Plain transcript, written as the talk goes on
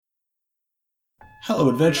Hello,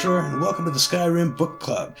 adventurer, and welcome to the Skyrim Book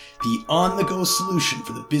Club, the on-the-go solution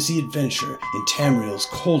for the busy adventure in Tamriel's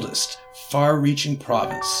coldest, far-reaching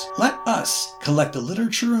province. Let us collect the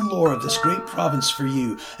literature and lore of this great province for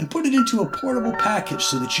you and put it into a portable package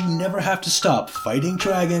so that you never have to stop fighting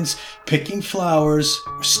dragons, picking flowers,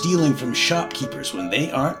 or stealing from shopkeepers when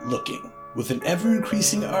they aren't looking. With an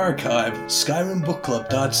ever-increasing archive,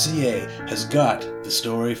 SkyrimBookClub.ca has got the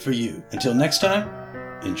story for you. Until next time,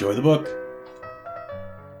 enjoy the book.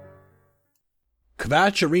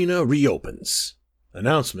 Kvatch Arena reopens.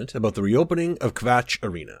 Announcement about the reopening of Kvatch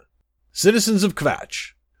Arena. Citizens of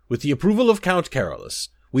Kvatch, with the approval of Count Carolus,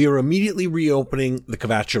 we are immediately reopening the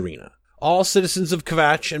Kvatch Arena. All citizens of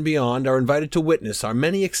Kvatch and beyond are invited to witness our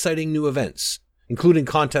many exciting new events, including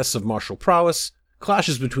contests of martial prowess,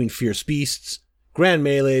 clashes between fierce beasts, grand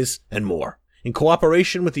melees, and more. In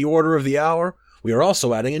cooperation with the Order of the Hour, we are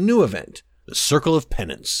also adding a new event, the Circle of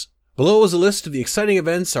Penance. Below is a list of the exciting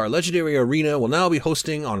events our legendary arena will now be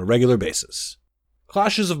hosting on a regular basis.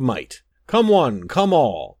 Clashes of Might. Come one, come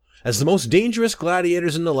all, as the most dangerous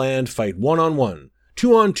gladiators in the land fight 1-on-1,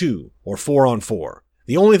 2-on-2, or 4-on-4.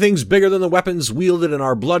 The only things bigger than the weapons wielded in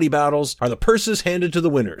our bloody battles are the purses handed to the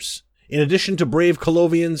winners. In addition to brave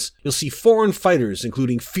Colovians, you'll see foreign fighters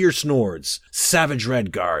including fierce Nords, savage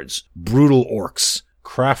Redguards, brutal Orcs,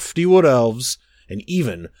 crafty Wood Elves, and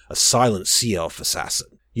even a silent Sea Elf assassin.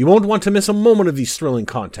 You won't want to miss a moment of these thrilling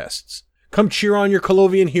contests. Come cheer on your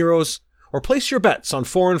Colovian heroes, or place your bets on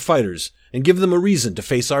foreign fighters and give them a reason to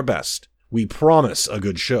face our best. We promise a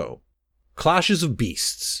good show. Clashes of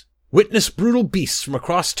Beasts. Witness brutal beasts from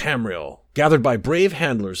across Tamriel, gathered by brave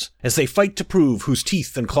handlers as they fight to prove whose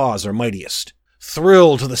teeth and claws are mightiest.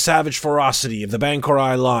 Thrill to the savage ferocity of the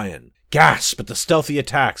Banchorai Lion. Gasp at the stealthy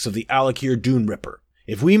attacks of the Alakir Dune Ripper.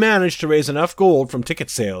 If we manage to raise enough gold from ticket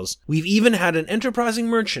sales, we've even had an enterprising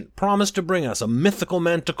merchant promise to bring us a mythical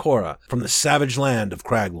manticora from the savage land of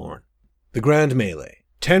Craglorn. The Grand Melee.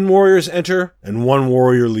 10 warriors enter and 1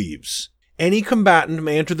 warrior leaves. Any combatant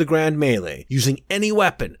may enter the Grand Melee using any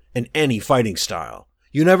weapon and any fighting style.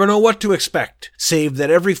 You never know what to expect, save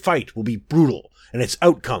that every fight will be brutal and its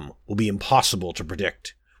outcome will be impossible to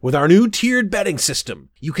predict. With our new tiered betting system,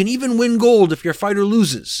 you can even win gold if your fighter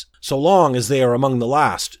loses, so long as they are among the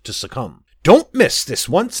last to succumb. Don't miss this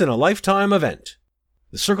once-in-a-lifetime event.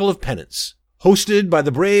 The Circle of Penance. Hosted by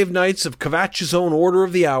the brave knights of Kvatch's own Order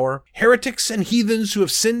of the Hour, heretics and heathens who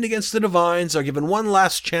have sinned against the divines are given one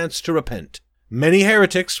last chance to repent. Many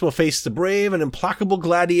heretics will face the brave and implacable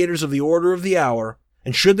gladiators of the Order of the Hour,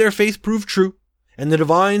 and should their faith prove true, and the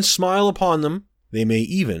divines smile upon them, they may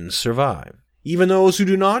even survive. Even those who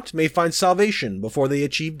do not may find salvation before they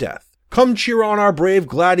achieve death. Come cheer on our brave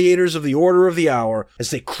gladiators of the Order of the Hour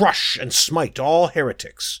as they crush and smite all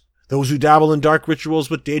heretics, those who dabble in dark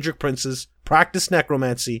rituals with Daedric princes, practice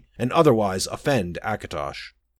necromancy, and otherwise offend Akatosh.